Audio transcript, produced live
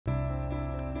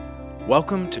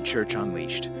Welcome to Church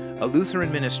Unleashed, a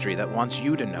Lutheran ministry that wants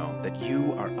you to know that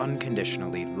you are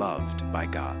unconditionally loved by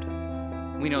God.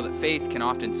 We know that faith can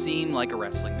often seem like a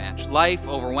wrestling match, life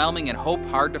overwhelming and hope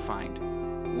hard to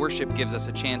find. Worship gives us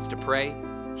a chance to pray,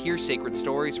 hear sacred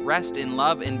stories, rest in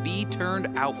love, and be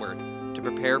turned outward to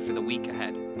prepare for the week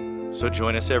ahead. So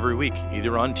join us every week,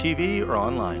 either on TV or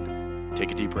online.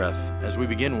 Take a deep breath as we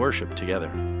begin worship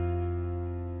together.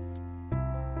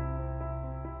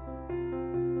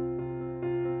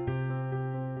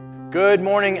 Good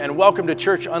morning and welcome to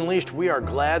Church Unleashed. We are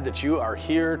glad that you are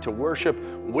here to worship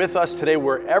with us today.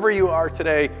 Wherever you are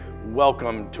today,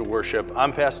 welcome to worship.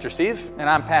 I'm Pastor Steve. And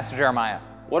I'm Pastor Jeremiah.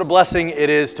 What a blessing it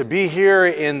is to be here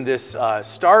in this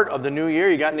start of the new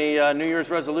year. You got any New Year's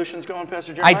resolutions going,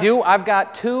 Pastor Jeremiah? I do. I've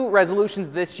got 2 resolutions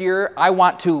this year. I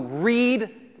want to read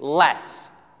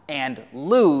less and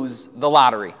lose the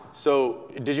lottery. So,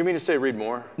 did you mean to say read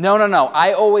more? No.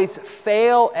 I always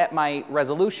fail at my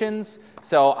resolutions,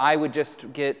 so I would just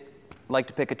like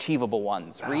to pick achievable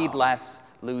ones. Read less,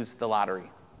 lose the lottery.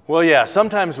 Well, yeah,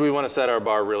 sometimes we want to set our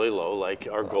bar really low, like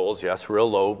our goals, yes, real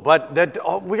low, but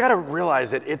we got to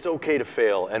realize that it's okay to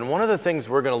fail. And one of the things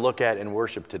we're going to look at in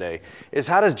worship today is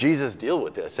how does Jesus deal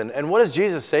with this? And what does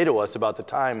Jesus say to us about the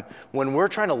time when we're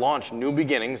trying to launch new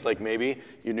beginnings, like maybe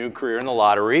your new career in the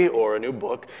lottery or a new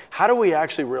book? How do we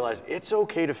actually realize it's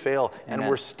okay to fail and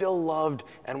we're still loved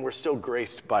and we're still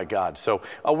graced by God? So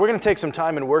we're going to take some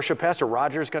time in worship. Pastor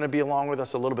Roger is going to be along with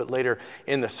us a little bit later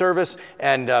in the service,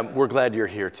 and we're glad you're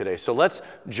here today. So let's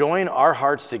join our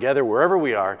hearts together wherever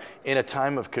we are in a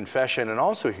time of confession and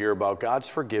also hear about God's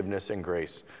forgiveness and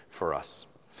grace for us.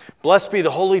 Blessed be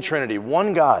the Holy Trinity,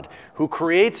 one God who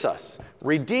creates us,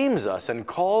 redeems us, and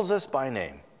calls us by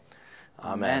name.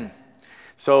 Amen.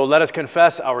 So let us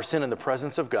confess our sin in the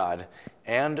presence of God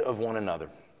and of one another.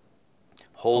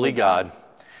 Holy God,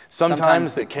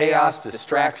 sometimes the chaos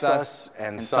distracts us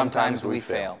and sometimes we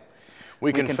fail.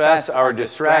 We confess our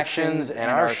distractions and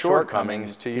our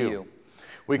shortcomings to you.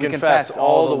 We confess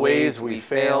all the ways we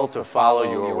fail to follow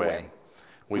your way.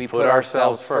 We put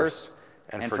ourselves first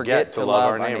and forget to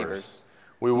love our neighbors.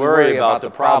 We worry about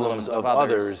the problems of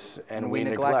others and we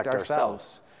neglect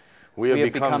ourselves. We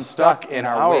have become stuck in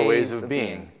our ways of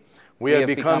being. We have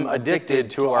become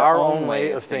addicted to our own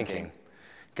way of thinking.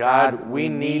 God, we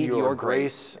need your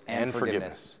grace and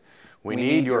forgiveness. We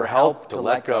need your help to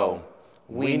let go.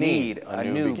 We need a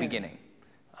new beginning.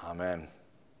 Amen.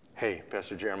 Hey,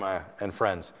 Pastor Jeremiah and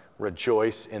friends,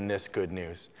 rejoice in this good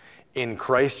news. In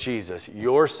Christ Jesus,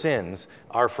 your sins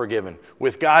are forgiven.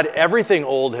 With God, everything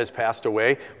old has passed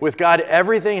away. With God,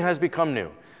 everything has become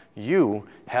new. You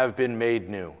have been made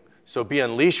new. So be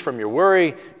unleashed from your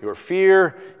worry, your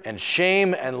fear, and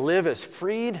shame, and live as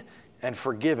freed and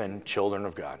forgiven children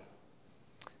of God.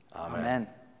 Amen.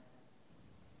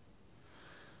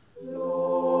 In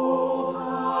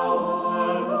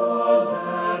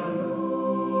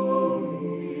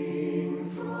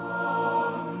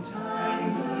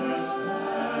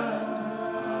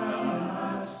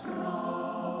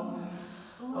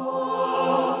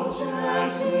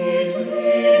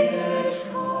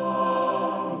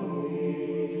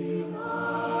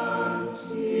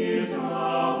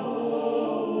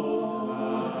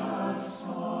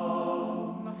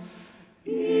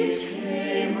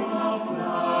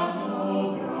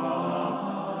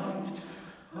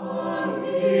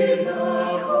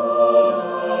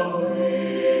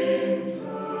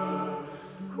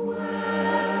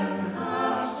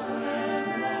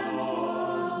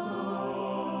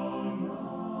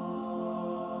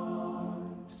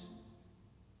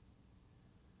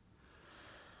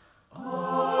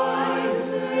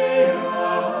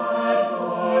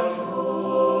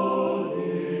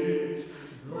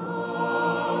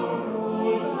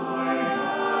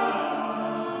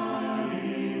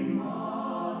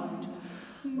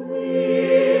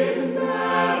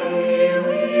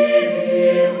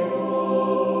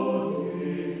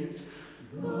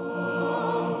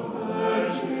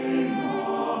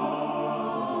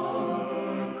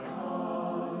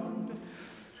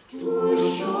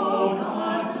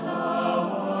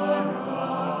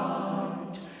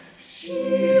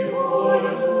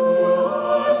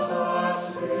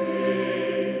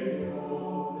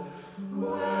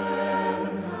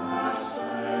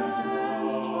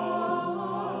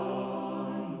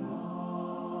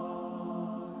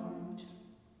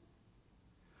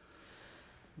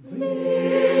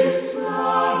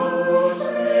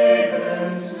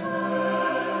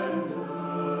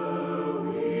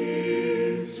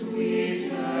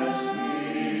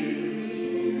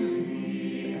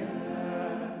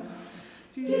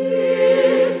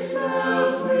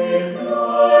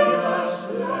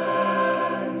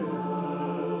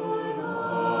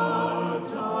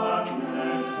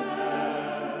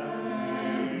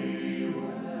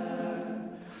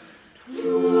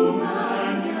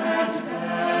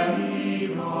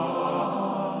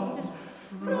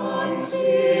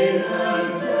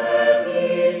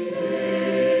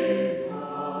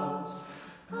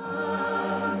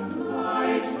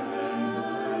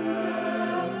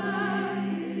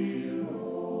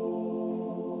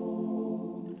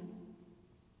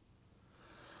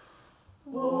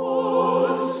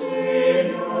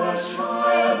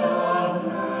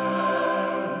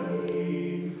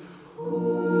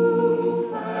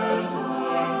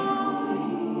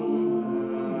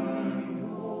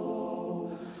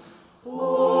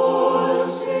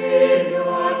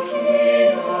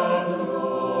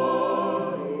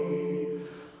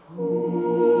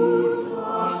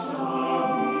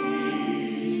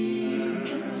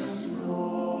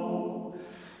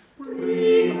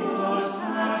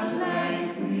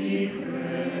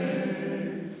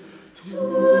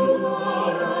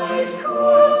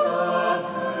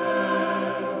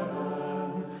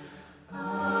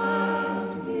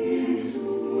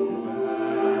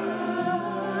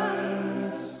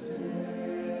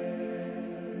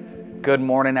Good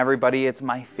morning, everybody. It's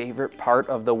my favorite part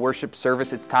of the worship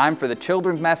service. It's time for the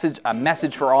children's message, a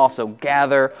message for all, so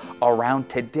gather around.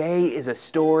 Today is a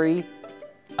story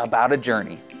about a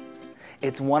journey.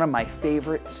 It's one of my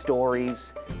favorite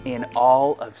stories in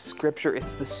all of Scripture.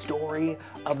 It's the story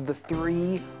of the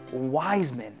three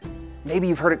wise men. Maybe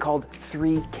you've heard it called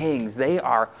Three Kings. They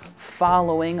are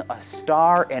following a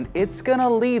star, and it's gonna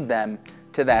lead them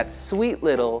to that sweet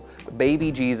little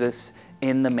baby Jesus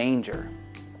in the manger.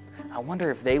 I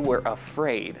wonder if they were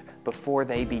afraid before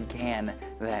they began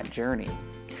that journey.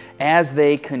 As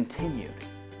they continued,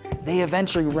 they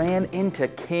eventually ran into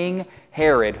King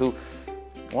Herod, who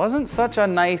wasn't such a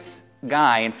nice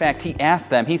guy. In fact, he asked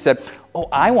them, he said, "Oh,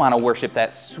 I want to worship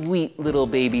that sweet little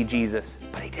baby Jesus,"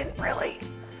 but he didn't really.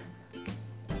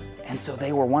 And so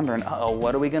they were wondering, uh-oh,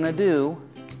 what are we gonna do?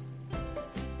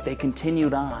 They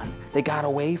continued on. They got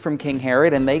away from King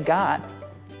Herod and they got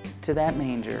to that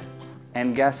manger.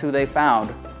 And guess who they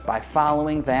found? By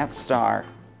following that star,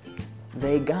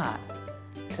 they got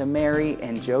to Mary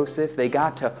and Joseph. They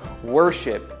got to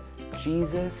worship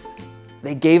Jesus.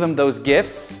 They gave him those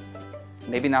gifts.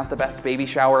 Maybe not the best baby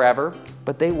shower ever,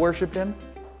 but they worshiped him.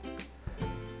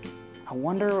 I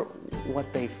wonder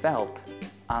what they felt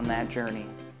on that journey.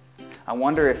 I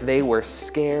wonder if they were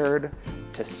scared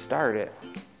to start it.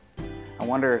 I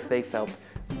wonder if they felt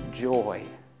joy.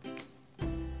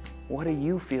 What do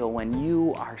you feel when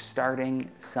you are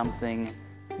starting something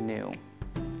new?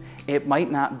 It might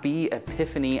not be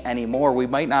Epiphany anymore. We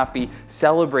might not be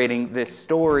celebrating this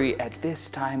story at this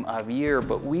time of year,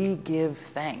 but we give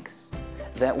thanks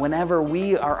that whenever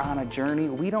we are on a journey,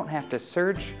 we don't have to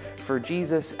search for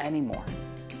Jesus anymore,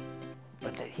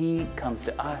 but that he comes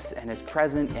to us and is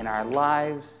present in our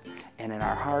lives and in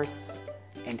our hearts,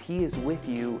 and he is with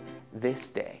you this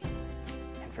day.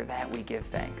 And for that, we give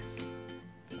thanks.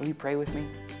 Will you pray with me?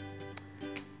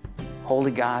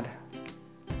 Holy God,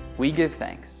 we give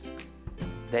thanks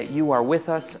that you are with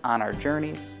us on our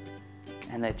journeys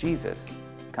and that Jesus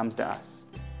comes to us.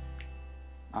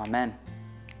 Amen.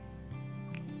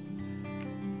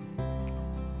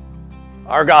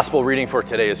 Our gospel reading for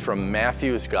today is from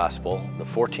Matthew's Gospel, the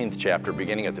 14th chapter,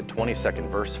 beginning at the 22nd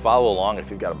verse. Follow along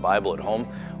if you've got a Bible at home.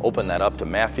 Open that up to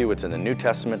Matthew. It's in the New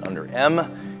Testament under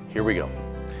M. Here we go.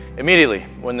 Immediately,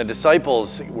 when the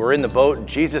disciples were in the boat,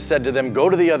 Jesus said to them, "Go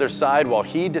to the other side," while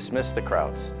he dismissed the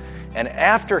crowds. And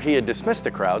after he had dismissed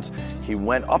the crowds, he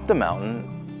went up the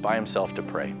mountain by himself to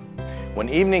pray. When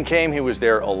evening came, he was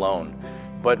there alone.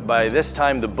 But by this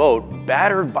time the boat,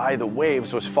 battered by the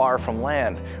waves, was far from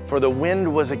land, for the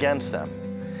wind was against them.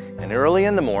 And early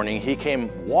in the morning he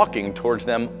came walking towards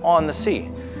them on the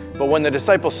sea. But when the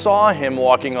disciples saw him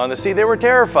walking on the sea, they were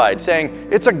terrified, saying,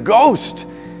 "It's a ghost!"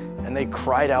 And they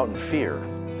cried out in fear.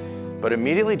 But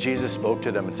immediately Jesus spoke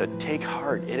to them and said, "Take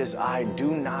heart, it is I,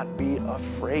 do not be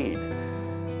afraid."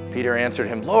 Peter answered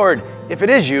him, "Lord, if it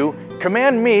is you,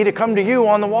 command me to come to you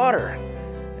on the water."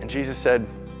 And Jesus said,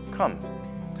 "Come."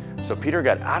 So Peter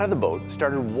got out of the boat,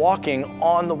 started walking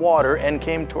on the water, and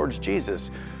came towards Jesus.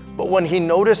 But when he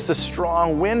noticed the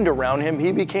strong wind around him,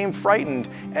 he became frightened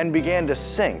and began to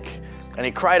sink. And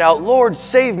he cried out, "Lord,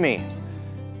 save me!"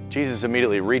 Jesus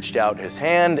immediately reached out his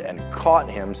hand and caught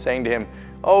him, saying to him,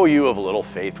 "Oh, you of little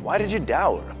faith, why did you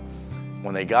doubt?"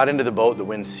 When they got into the boat, the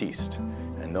wind ceased,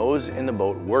 and those in the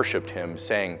boat worshiped him,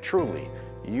 saying, "Truly,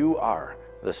 you are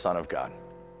the Son of God."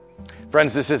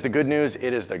 Friends, this is the good news.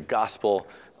 It is the gospel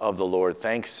of the Lord.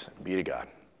 Thanks be to God.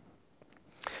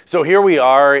 So here we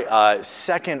are,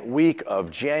 second week of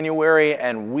January,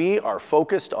 and we are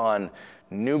focused on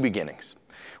new beginnings.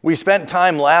 We spent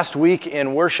time last week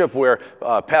in worship where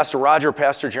Pastor Roger,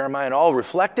 Pastor Jeremiah, and all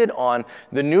reflected on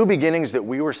the new beginnings that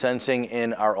we were sensing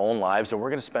in our own lives, and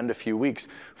we're going to spend a few weeks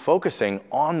focusing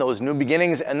on those new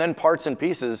beginnings and then parts and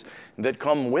pieces that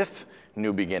come with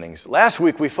new beginnings. Last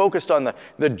week we focused on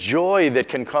the joy that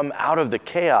can come out of the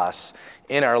chaos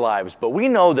in our lives, but we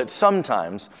know that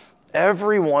sometimes,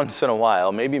 every once in a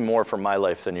while, maybe more for my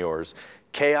life than yours,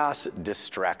 chaos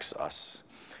distracts us.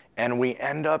 And we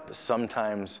end up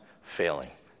sometimes failing.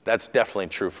 That's definitely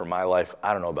true for my life.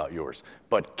 I don't know about yours.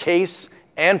 But case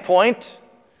and point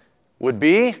would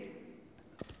be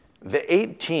the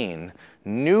 18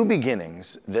 new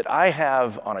beginnings that I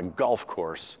have on a golf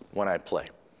course when I play.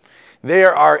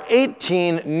 There are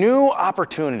 18 new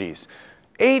opportunities,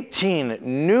 18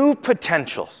 new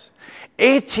potentials,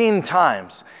 18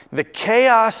 times the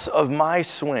chaos of my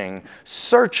swing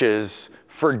searches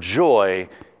for joy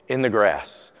in the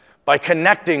grass by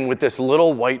connecting with this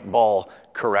little white ball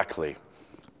correctly.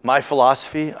 My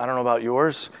philosophy, I don't know about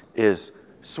yours, is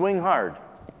swing hard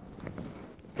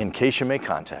in case you make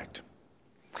contact.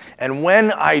 And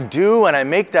when I do and I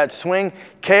make that swing,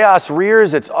 chaos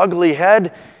rears its ugly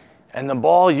head, and the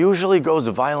ball usually goes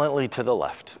violently to the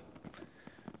left.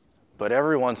 But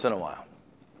every once in a while,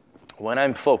 when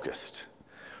I'm focused,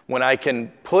 when I can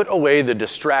put away the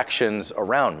distractions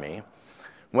around me,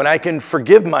 when I can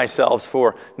forgive myself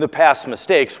for the past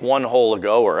mistakes one hole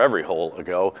ago or every hole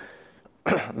ago,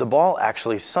 the ball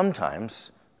actually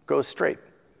sometimes goes straight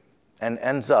and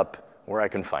ends up where I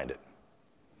can find it.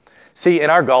 See, in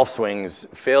our golf swings,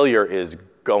 failure is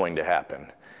going to happen.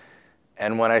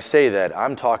 And when I say that,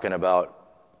 I'm talking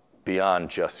about beyond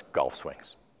just golf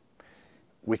swings.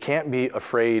 We can't be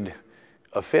afraid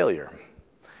of failure.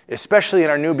 Especially in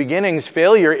our new beginnings,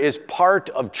 failure is part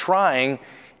of trying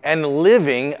and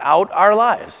living out our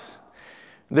lives.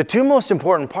 The two most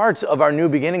important parts of our new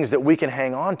beginnings that we can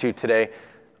hang on to today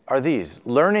are these: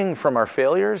 learning from our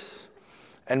failures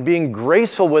and being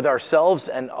graceful with ourselves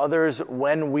and others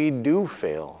when we do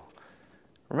fail.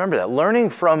 Remember that, learning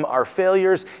from our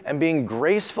failures and being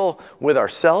graceful with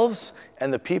ourselves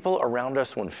and the people around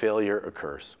us when failure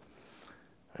occurs.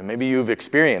 And maybe you've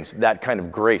experienced that kind of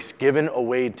grace given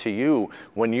away to you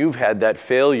when you've had that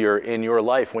failure in your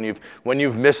life, when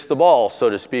you've missed the ball, so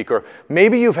to speak, or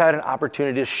maybe you've had an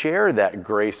opportunity to share that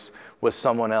grace with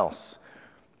someone else.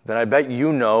 Then I bet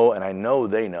you know, and I know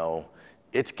they know,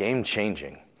 it's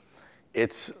game-changing.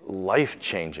 It's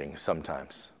life-changing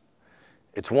sometimes.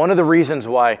 It's one of the reasons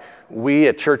why we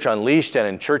at Church Unleashed and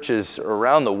in churches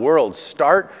around the world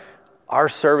start our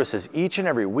services each and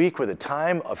every week with a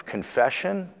time of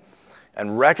confession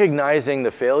and recognizing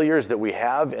the failures that we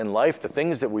have in life, the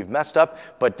things that we've messed up,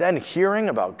 but then hearing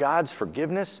about God's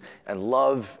forgiveness and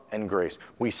love and grace.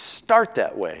 We start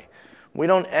that way. We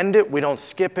don't end it, we don't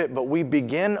skip it, but we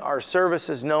begin our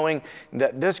services knowing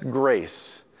that this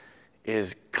grace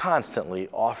is constantly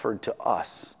offered to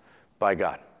us by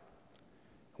God.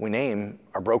 We name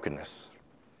our brokenness,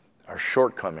 our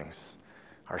shortcomings,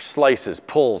 our slices,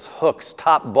 pulls, hooks,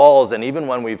 top balls, and even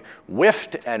when we've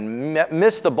whiffed and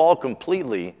missed the ball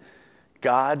completely,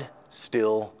 God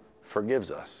still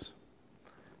forgives us.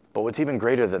 But what's even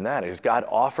greater than that is God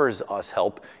offers us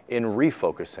help in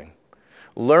refocusing,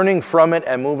 learning from it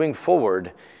and moving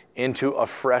forward into a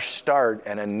fresh start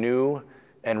and a new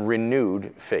and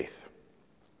renewed faith.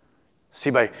 See,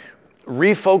 by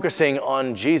refocusing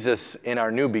on Jesus in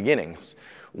our new beginnings,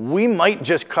 we might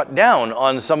just cut down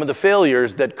on some of the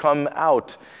failures that come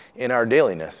out in our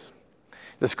dailiness.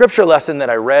 The scripture lesson that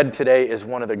I read today is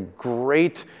one of the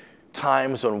great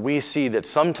times when we see that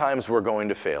sometimes we're going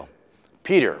to fail.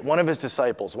 Peter, one of his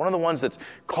disciples, one of the ones that's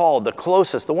called the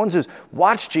closest, the ones who's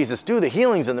watched Jesus do the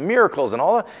healings and the miracles and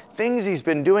all the things he's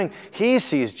been doing, he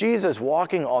sees Jesus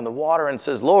walking on the water and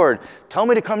says, "Lord, tell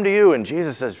me to come to you." And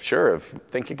Jesus says, "Sure, if you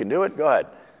think you can do it, go ahead."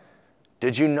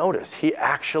 Did you notice? He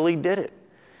actually did it.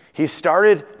 He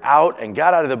started out and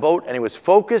got out of the boat and he was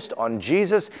focused on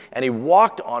Jesus and he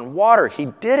walked on water. He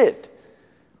did it.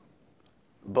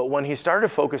 But when he started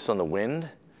to focus on the wind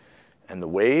and the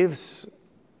waves,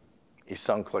 he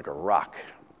sunk like a rock.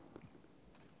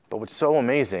 But what's so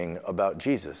amazing about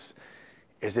Jesus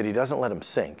is that he doesn't let him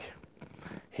sink.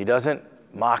 He doesn't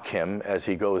mock him as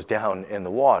he goes down in the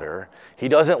water. He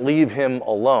doesn't leave him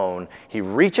alone. He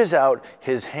reaches out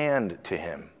his hand to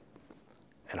him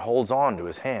and holds on to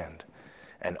his hand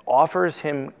and offers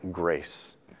him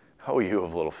grace. "Oh, you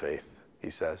of little faith," he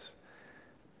says.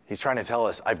 He's trying to tell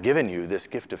us, I've given you this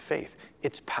gift of faith.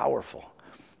 It's powerful.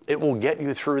 It will get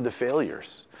you through the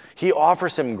failures. He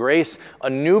offers him grace, a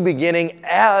new beginning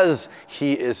as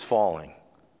he is falling.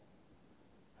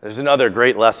 There's another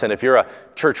great lesson. If you're a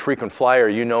church frequent flyer,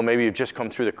 you know maybe you've just come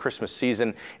through the Christmas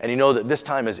season and you know that this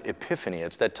time is Epiphany.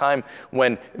 It's that time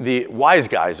when the wise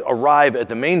guys arrive at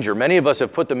the manger. Many of us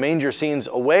have put the manger scenes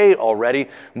away already,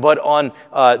 but on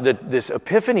this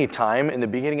Epiphany time in the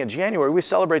beginning of January, we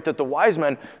celebrate that the wise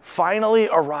men finally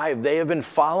arrived. They have been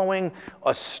following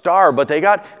a star, but they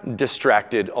got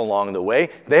distracted along the way.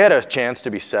 They had a chance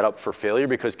to be set up for failure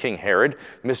because King Herod,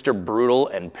 Mr. Brutal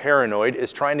and Paranoid,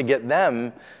 is trying to get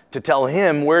them to tell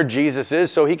him where Jesus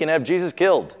is so he can have Jesus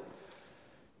killed.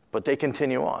 But they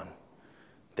continue on.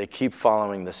 They keep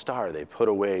following the star. They put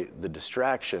away the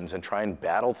distractions and try and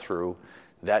battle through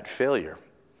that failure.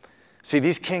 See,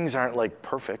 these kings aren't like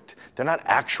perfect. They're not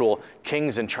actual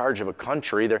kings in charge of a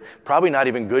country. They're probably not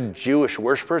even good Jewish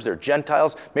worshipers. They're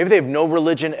Gentiles. Maybe they have no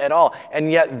religion at all.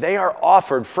 And yet they are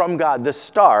offered from God the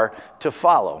star to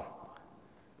follow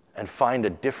and find a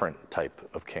different type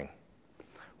of king.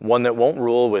 One that won't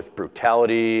rule with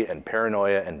brutality and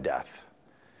paranoia and death.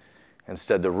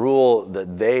 Instead, the rule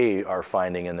that they are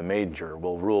finding in the manger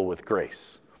will rule with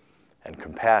grace and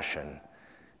compassion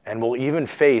and will even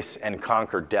face and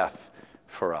conquer death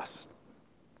for us.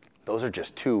 Those are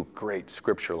just two great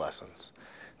scripture lessons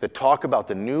that talk about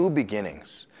the new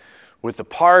beginnings, with the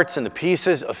parts and the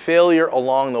pieces of failure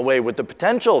along the way, with the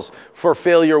potentials for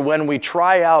failure when we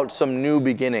try out some new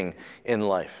beginning in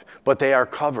life. But they are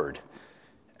covered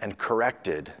and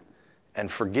corrected and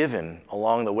forgiven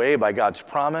along the way by God's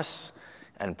promise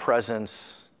and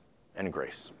presence and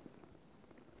grace.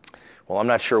 Well, I'm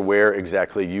not sure where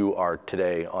exactly you are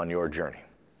today on your journey.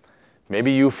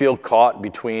 Maybe you feel caught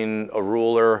between a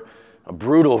ruler, a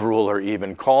brutal ruler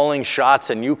even, calling shots,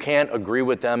 and you can't agree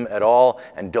with them at all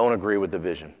and don't agree with the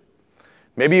vision.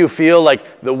 Maybe you feel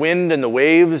like the wind and the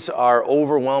waves are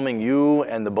overwhelming you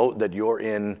and the boat that you're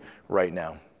in right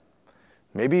now.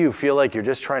 Maybe you feel like you're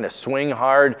just trying to swing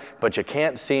hard, but you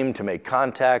can't seem to make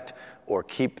contact or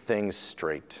keep things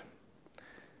straight.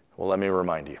 Well, let me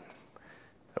remind you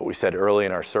what we said early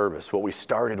in our service, what we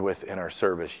started with in our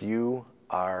service. You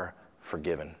are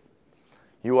forgiven.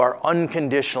 You are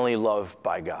unconditionally loved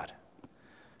by God.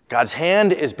 God's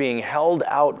hand is being held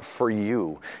out for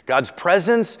you. God's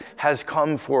presence has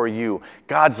come for you.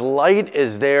 God's light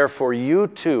is there for you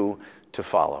too to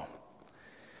follow.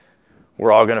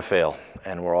 We're all going to fail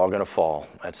and we're all going to fall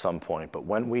at some point, but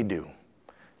when we do,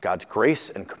 God's grace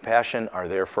and compassion are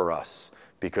there for us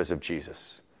because of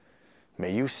Jesus.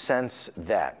 May you sense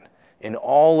that in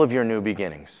all of your new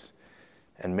beginnings,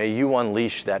 and may you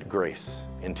unleash that grace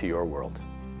into your world.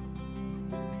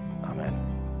 Amen.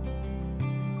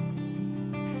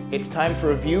 It's time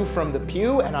for a view from the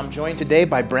pew, and I'm joined today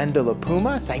by Brenda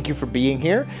LaPuma. Thank you for being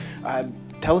here.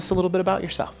 Tell us a little bit about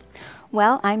yourself.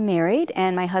 Well, I'm married,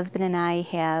 and my husband and I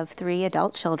have 3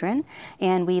 adult children,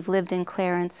 and we've lived in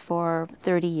Clarence for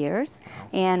 30 years,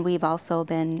 and we've also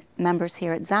been members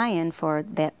here at Zion for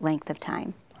that length of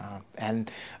time. And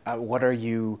what are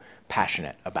you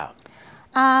passionate about?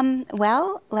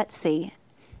 Well, let's see.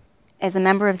 As a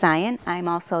member of Zion, I'm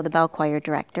also the bell choir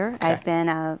director. Okay. I've been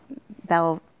a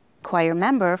bell choir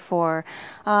member for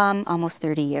almost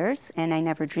 30 years, and I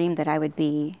never dreamed that I would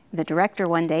be the director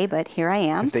one day, but here I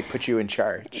am. They put you in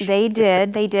charge. They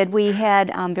did. They did. We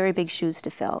had very big shoes to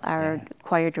fill. Our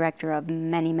choir director of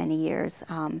many, many years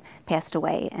passed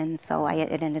away, and so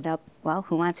it ended up, well,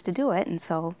 who wants to do it? And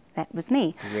so that was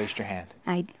me. You raised your hand.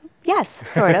 Yes,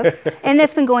 sort of. And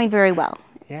that's been going very well.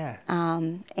 Yeah.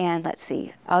 And let's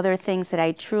see, other things that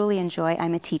I truly enjoy.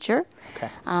 I'm a teacher. Okay.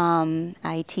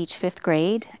 I teach 5th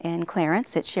grade in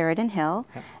Clarence at Sheridan Hill,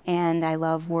 and I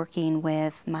love working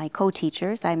with my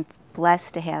co-teachers. I'm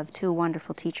blessed to have 2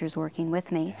 wonderful teachers working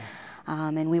with me,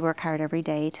 and we work hard every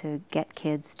day to get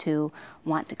kids to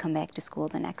want to come back to school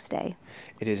the next day.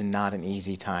 It is not an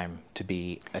easy time to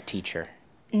be a teacher.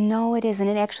 No, it isn't.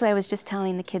 And actually, I was just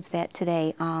telling the kids that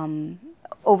today.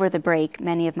 Over the break,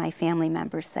 many of my family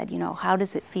members said, you know, how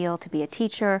does it feel to be a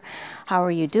teacher? How are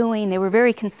you doing? They were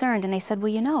very concerned, and I said,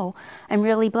 well, you know, I'm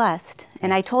really blessed.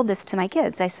 And I told this to my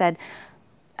kids.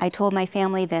 I told my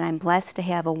family that I'm blessed to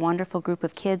have a wonderful group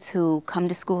of kids who come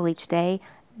to school each day.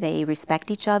 They respect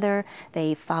each other,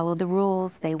 they follow the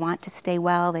rules, they want to stay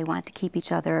well, they want to keep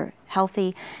each other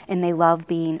healthy, and they love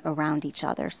being around each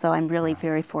other. So I'm really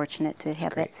very fortunate to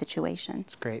have that situation.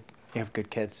 It's great. You have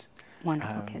good kids.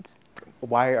 Wonderful kids.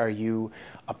 Why are you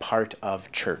a part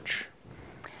of church?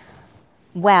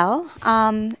 Well,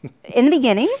 in the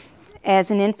beginning,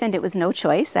 as an infant, it was no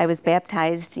choice. I was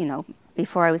baptized, you know,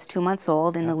 before I was 2 months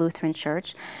old in the Lutheran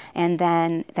church, and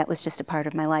then that was just a part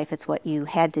of my life. It's what you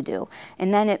had to do.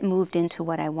 And then it moved into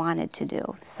what I wanted to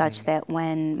do, such that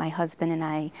when my husband and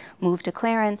I moved to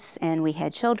Clarence and we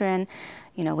had children,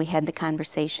 you know, we had the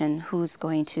conversation, who's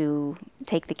going to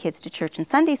take the kids to church and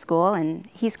Sunday school, and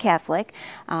he's Catholic,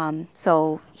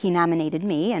 so he nominated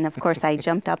me, and of course I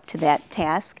jumped up to that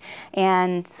task.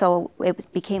 And so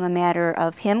it became a matter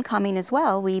of him coming as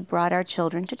well. We brought our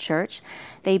children to church.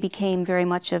 They became very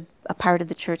much a part of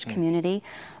the church community.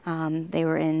 They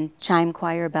were in chime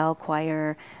choir, bell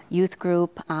choir, youth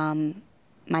group.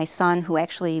 My son, who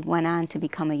actually went on to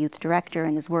become a youth director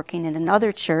and is working in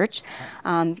another church,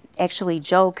 actually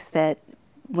jokes that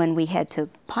when we had to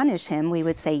punish him, we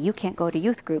would say, you can't go to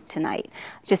youth group tonight,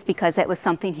 just because that was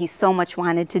something he so much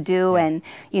wanted to do. And,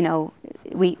 you know,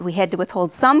 we had to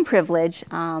withhold some privilege,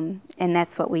 and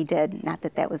that's what we did. Not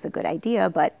that that was a good idea,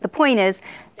 but the point is,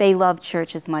 they loved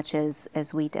church as much as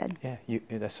we did. Yeah,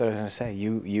 that's what I was going to say.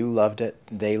 You loved it.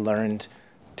 They learned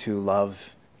to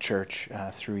love church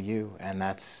through you, and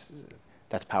that's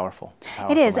powerful.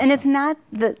 It is, and it's not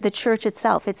the church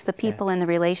itself, it's the people and the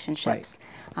relationships.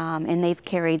 Right. And they've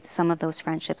carried some of those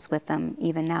friendships with them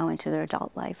even now into their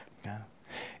adult life. Yeah.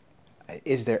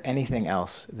 Is there anything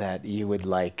else that you would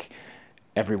like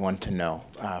everyone to know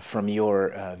from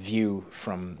your view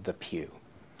from the pew?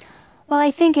 Well,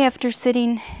 I think after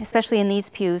sitting, especially in these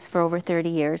pews for over 30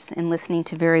 years and listening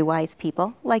to very wise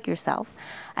people like yourself,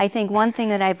 I think one thing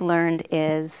that I've learned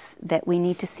is that we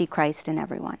need to see Christ in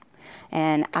everyone.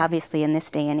 And obviously in this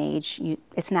day and age,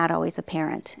 it's not always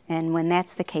apparent. And when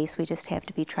that's the case, we just have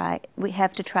to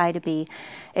try to be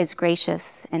as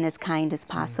gracious and as kind as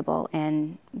possible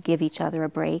and give each other a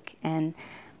break. And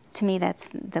to me, that's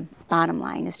the bottom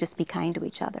line, is just be kind to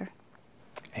each other.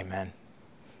 Amen.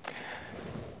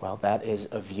 Well, that is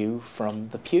a view from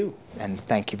the pew. And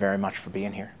thank you very much for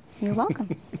being here. You're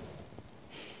welcome.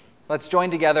 Let's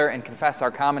join together and confess our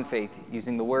common faith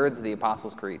using the words of the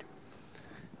Apostles' Creed.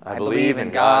 I believe in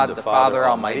God, the Father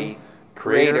Almighty,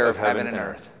 creator of heaven and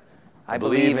earth. I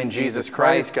believe in Jesus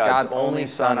Christ, God's only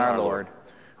Son, our Lord,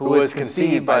 who was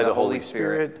conceived by the Holy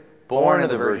Spirit, born of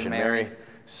the Virgin Mary,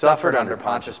 suffered under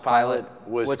Pontius Pilate,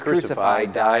 was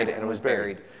crucified, died, and was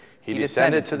buried. He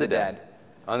descended to the dead.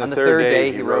 On the third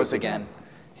day he rose again.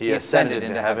 He ascended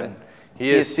into heaven.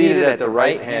 He is seated at the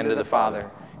right hand of the Father,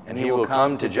 and he will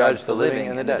come to judge the living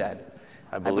and the dead.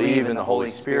 I believe in the Holy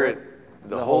Spirit,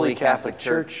 the Holy Catholic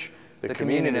Church, the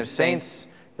communion of saints,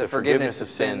 the forgiveness of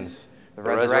sins, the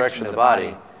resurrection of the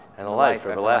body, and the life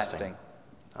everlasting.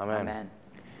 Amen. Amen.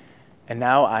 And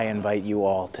now I invite you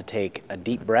all to take a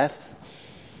deep breath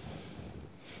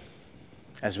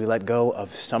as we let go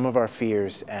of some of our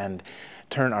fears and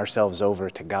turn ourselves over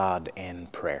to God in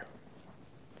prayer.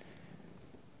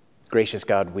 Gracious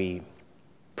God, we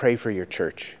pray for your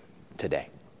church today.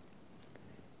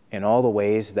 In all the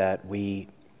ways that we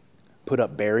put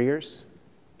up barriers,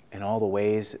 in all the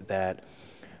ways that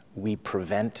we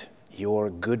prevent your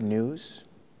good news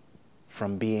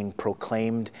from being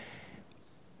proclaimed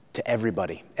to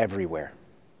everybody, everywhere.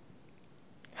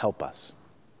 Help us.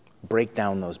 Break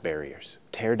down those barriers.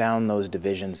 Tear down those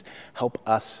divisions. Help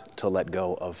us to let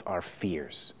go of our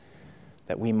fears,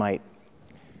 that we might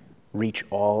reach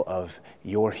all of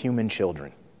your human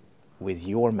children with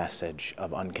your message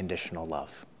of unconditional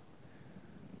love.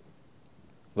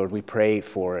 Lord, we pray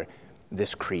for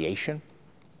this creation,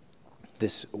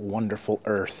 this wonderful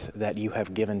earth that you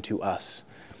have given to us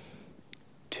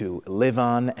to live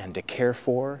on and to care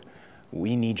for.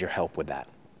 We need your help with that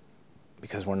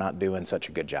because we're not doing such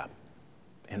a good job.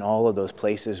 In all of those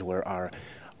places where our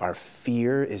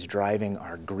fear is driving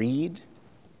our greed,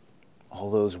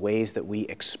 all those ways that we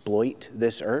exploit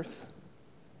this earth,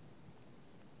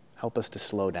 help us to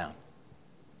slow down.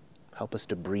 Help us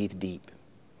to breathe deep.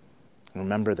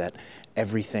 Remember that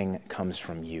everything comes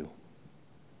from you.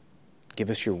 Give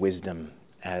us your wisdom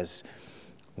as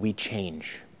we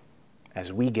change,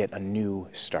 as we get a new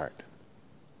start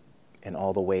in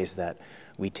all the ways that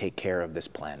we take care of this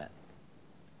planet.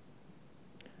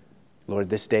 Lord,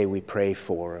 this day we pray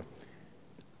for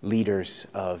leaders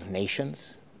of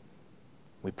nations.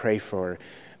 We pray for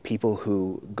people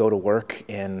who go to work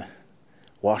in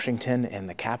Washington, in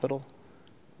the Capitol,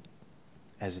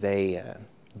 as they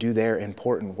do their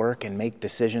important work and make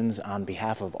decisions on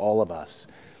behalf of all of us.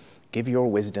 Give your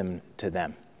wisdom to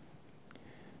them.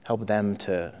 Help them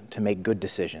to make good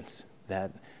decisions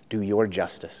that do your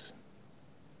justice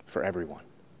for everyone.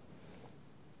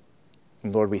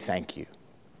 And Lord, we thank you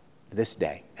this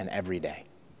day and every day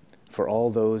for all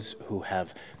those who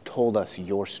have told us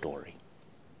your story,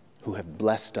 who have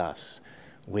blessed us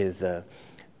with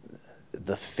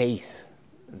the faith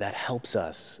that helps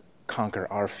us conquer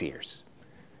our fears.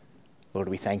 Lord,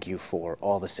 we thank you for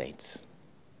all the saints.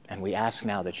 And we ask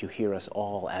now that you hear us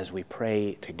all as we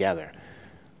pray together.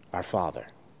 Our Father,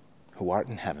 who art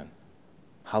in heaven,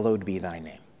 hallowed be thy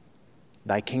name.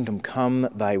 Thy kingdom come,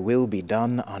 thy will be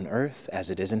done on earth as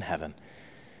it is in heaven.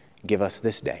 Give us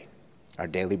this day our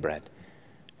daily bread,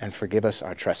 and forgive us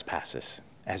our trespasses,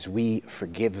 as we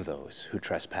forgive those who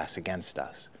trespass against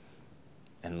us.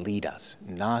 And lead us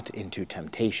not into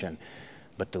temptation,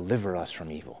 but deliver us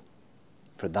from evil.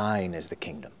 For thine is the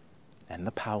kingdom, and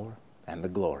the power, and the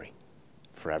glory,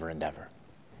 forever and ever.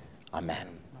 Amen.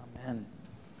 Amen.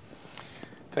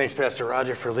 Thanks, Pastor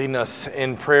Roger, for leading us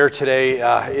in prayer today.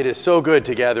 It is so good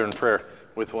to gather in prayer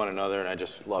with one another, and I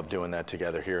just love doing that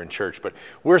together here in church. But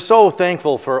we're so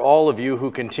thankful for all of you who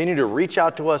continue to reach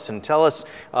out to us and tell us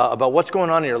about what's going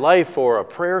on in your life or a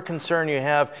prayer concern you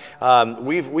have.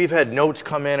 We've had notes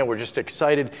come in, and we're just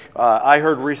excited. I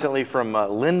heard recently from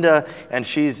Linda, and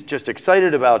she's just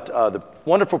excited about the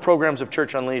wonderful programs of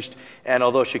Church Unleashed, and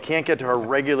although she can't get to her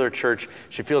regular church,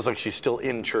 she feels like she's still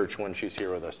in church when she's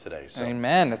here with us today. So.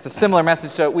 Amen. That's a similar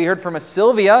message to what we heard from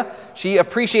Sylvia. She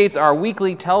appreciates our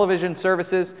weekly television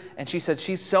services, and she said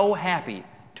she's so happy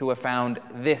to have found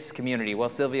this community? Well,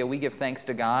 Sylvia, we give thanks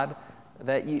to God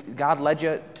that God led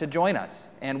you to join us.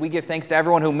 And we give thanks to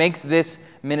everyone who makes this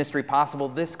ministry possible.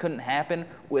 This couldn't happen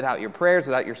without your prayers,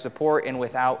 without your support, and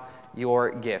without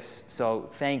your gifts. So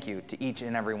thank you to each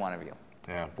and every one of you.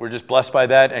 Yeah, we're just blessed by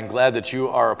that and glad that you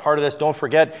are a part of this. Don't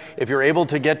forget, if you're able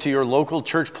to get to your local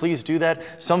church, please do that.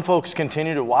 Some folks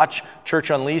continue to watch Church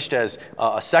Unleashed as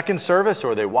a second service,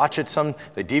 or they watch it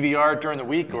they DVR it during the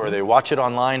week, or they watch it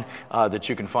online that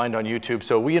you can find on YouTube.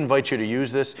 So we invite you to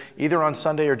use this either on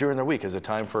Sunday or during the week as a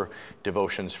time for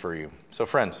devotions for you. So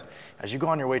friends, as you go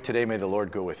on your way today, may the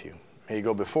Lord go with you. May He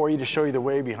go before you to show you the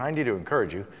way, behind you to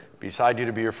encourage you, beside you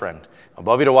to be your friend,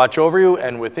 above you to watch over you,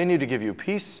 and within you to give you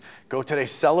peace. Go today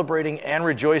celebrating and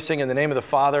rejoicing in the name of the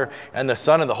Father and the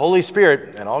Son and the Holy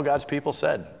Spirit, and all God's people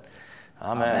said,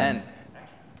 Amen. Amen.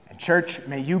 And church,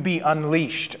 may you be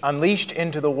unleashed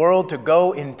into the world to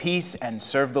go in peace and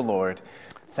serve the Lord.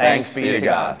 Thanks be to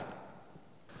God.